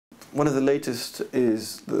one of the latest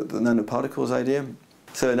is the nanoparticles idea.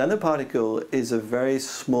 So a nanoparticle is a very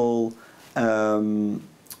small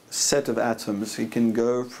set of atoms. It can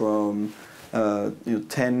go from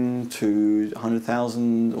 10 to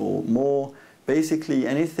 100,000 or more. Basically,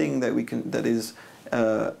 anything that is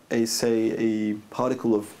say a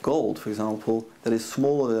particle of gold, for example, that is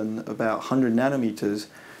smaller than about 100 nanometers,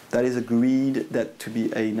 that is agreed to be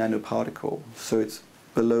a nanoparticle. So it's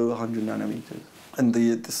below 100 nanometers. And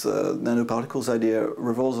this nanoparticles idea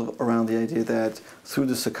revolves around the idea that through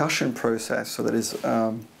the succussion process, so that is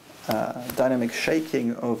dynamic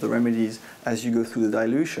shaking of the remedies as you go through the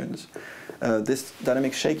dilutions, this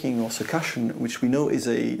dynamic shaking or succussion, which we know is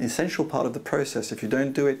an essential part of the process. If you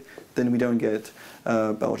don't do it, then we don't get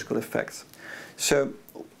biological effects. So,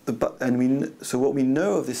 what we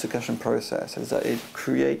know of this succussion process is that it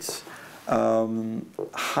creates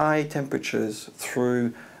high temperatures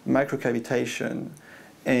through microcavitation,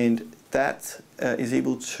 and that is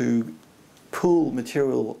able to pull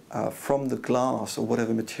material from the glass or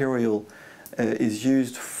whatever material is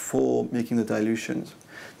used for making the dilutions.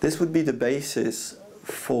 This would be the basis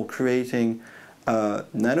for creating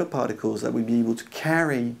nanoparticles that would be able to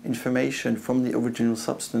carry information from the original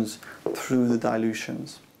substance through the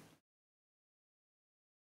dilutions.